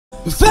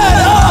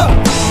Fed up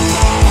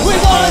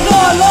with all of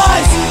our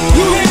lies.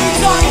 You hear me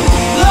talking,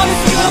 let me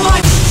feel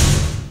my.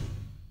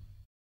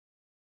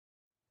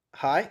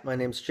 Hi, my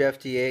name's Jeff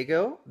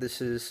Diego. This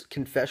is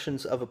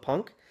Confessions of a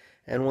Punk,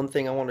 and one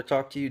thing I want to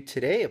talk to you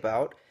today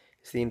about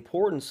is the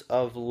importance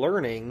of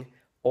learning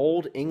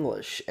Old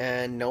English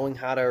and knowing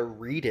how to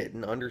read it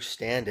and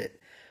understand it.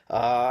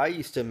 I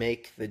used to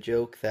make the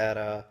joke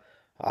that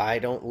I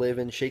don't live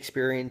in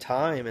Shakespearean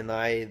time, and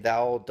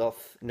thou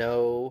doth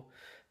know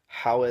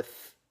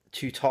howeth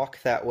to talk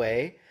that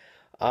way.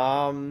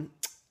 Um,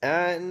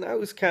 and I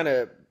was kind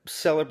of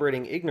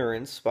celebrating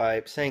ignorance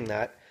by saying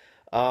that.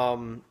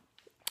 Um,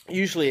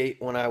 Usually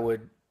when I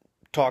would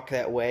talk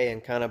that way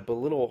and kind of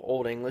belittle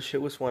Old English,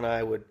 it was when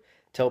I would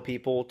tell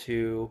people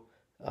to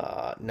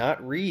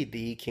not read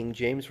the King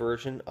James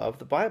Version of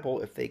the Bible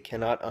if they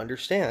cannot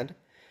understand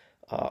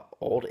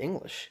Old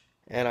English.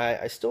 And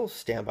I still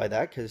stand by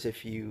that because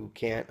if you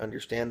can't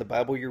understand the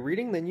Bible you're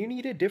reading, then you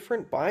need a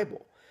different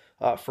Bible.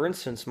 For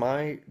instance,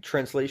 my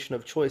translation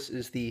of choice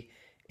is the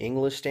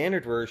English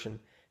Standard Version.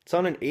 It's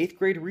on an eighth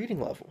grade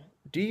reading level.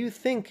 Do you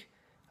think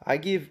I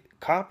give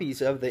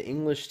copies of the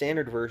English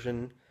Standard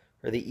Version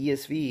or the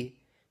ESV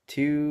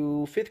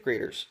to fifth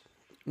graders?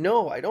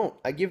 No, I don't.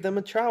 I give them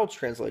a child's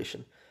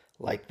translation,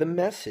 like the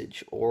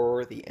Message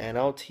or the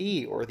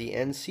NLT or the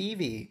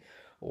NCV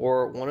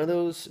or one of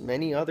those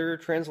many other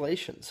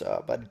translations.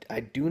 But I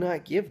do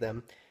not give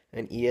them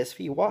an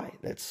ESVY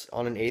that's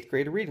on an eighth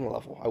grade reading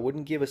level. I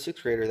wouldn't give a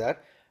sixth grader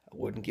that. I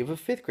wouldn't give a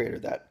fifth grader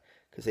that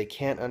because they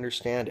can't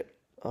understand it.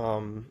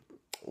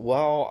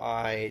 While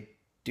I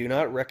do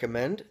not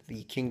recommend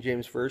the King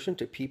James Version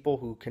to people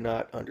who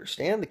cannot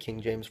understand the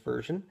King James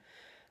Version,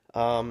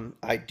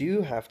 I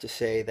do have to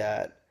say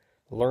that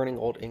learning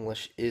Old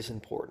English is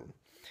important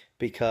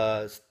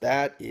because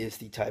that is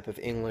the type of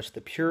English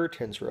the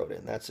Puritans wrote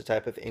in. That's the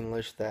type of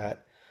English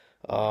that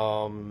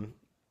um,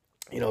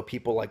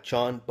 people like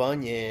John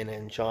Bunyan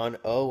and John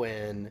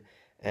Owen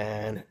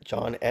and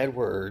John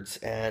Edwards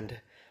and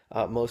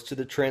most of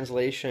the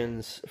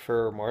translations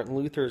for Martin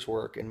Luther's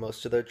work and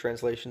most of the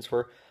translations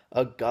for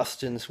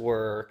Augustine's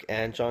work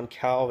and John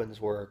Calvin's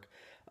work,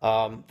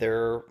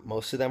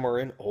 most of them are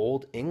in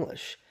Old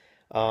English.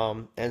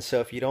 And so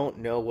if you don't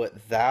know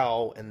what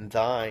thou and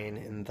thine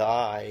and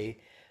thy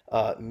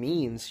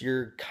means,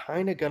 you're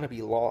kind of going to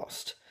be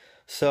lost.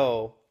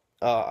 So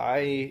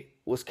I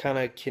was kind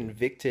of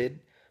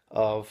convicted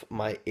of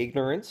my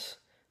ignorance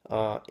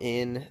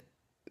in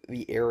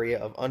the area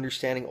of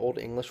understanding Old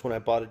English when I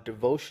bought a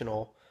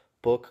devotional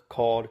book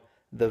called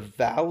The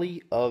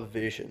Valley of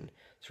Vision.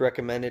 It's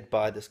recommended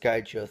by this guy,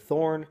 Joe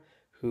Thorne,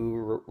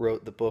 who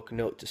wrote the book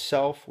Note to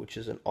Self, which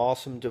is an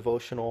awesome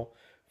devotional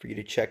for you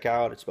to check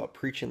out. It's about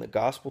preaching the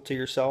gospel to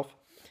yourself.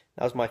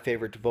 That was my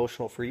favorite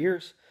devotional for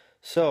years.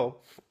 So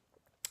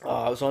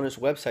I was on his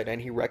website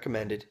and he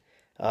recommended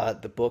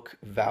the book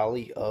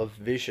Valley of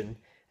Vision,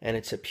 and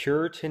it's a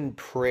Puritan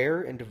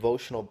prayer and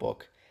devotional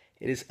book.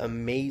 It is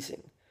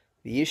amazing.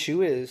 The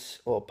issue is,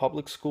 well,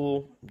 public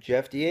school,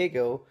 Jeff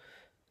Diego,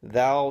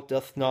 thou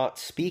doth not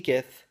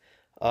speaketh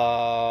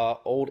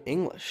Old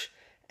English,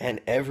 and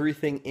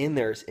everything in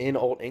there is in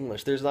Old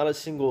English. There's not a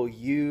single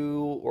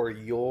you or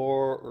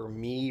your or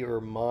me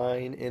or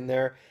mine in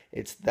there.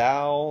 It's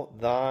thou,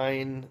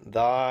 thine,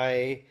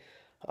 thy.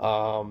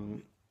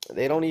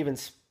 They don't even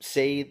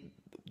say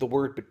the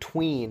word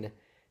between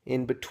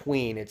in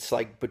between. It's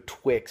like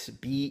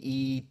betwixt,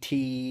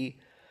 BETRIXT.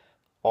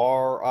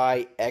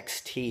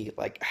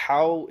 Like,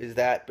 how is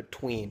that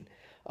between?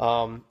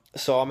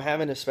 So I'm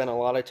having to spend a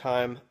lot of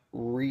time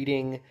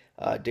reading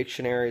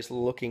dictionaries,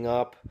 looking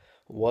up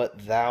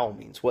what thou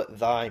means, what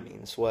thy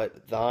means,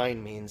 what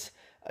thine means,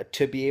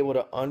 to be able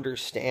to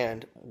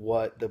understand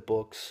what the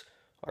books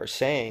are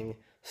saying,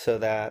 so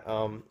that,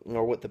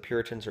 or what the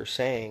Puritans are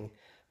saying,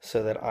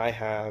 so that I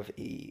have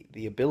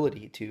the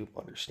ability to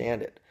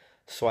understand it,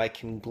 so I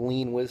can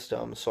glean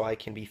wisdom, so I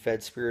can be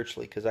fed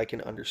spiritually, because I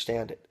can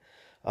understand it.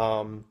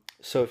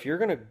 So if you're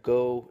going to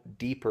go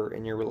deeper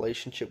in your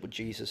relationship with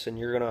Jesus and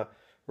you're going to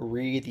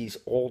read these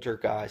older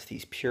guys,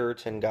 these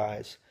Puritan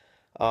guys,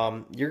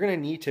 you're going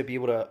to need to be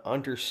able to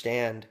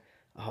understand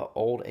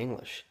Old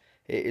English.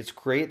 It's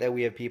great that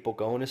we have people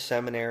going to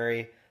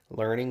seminary,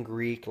 learning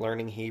Greek,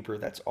 learning Hebrew.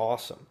 That's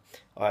awesome.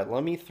 All right,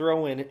 let me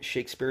throw in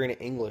Shakespearean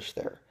English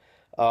there,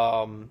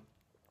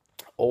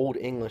 Old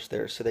English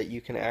there, so that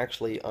you can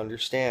actually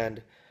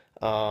understand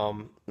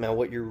now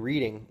what you're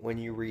reading when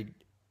you read,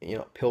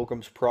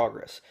 Pilgrim's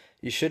Progress.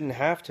 You shouldn't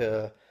have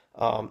to,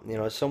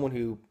 as someone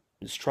who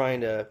is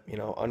trying to,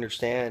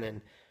 understand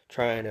and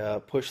trying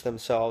to push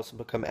themselves and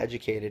become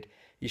educated,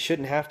 you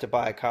shouldn't have to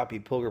buy a copy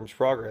of Pilgrim's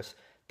Progress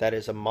that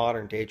is a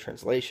modern day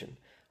translation.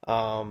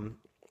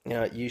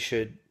 You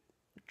should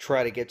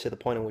try to get to the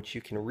point in which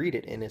you can read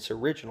it in its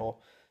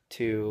original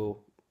to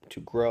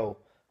grow,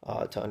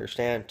 to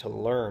understand, to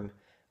learn,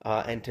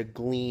 and to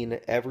glean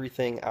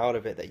everything out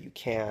of it that you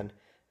can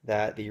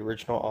that the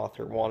original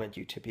author wanted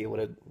you to be able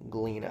to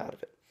glean out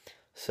of it.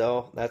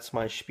 So that's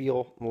my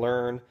spiel.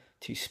 Learn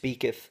to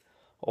speaketh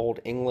Old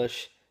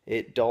English.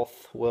 It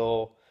doth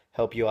will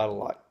help you out a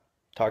lot.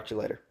 Talk to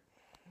you later.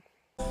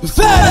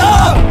 Fed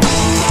up!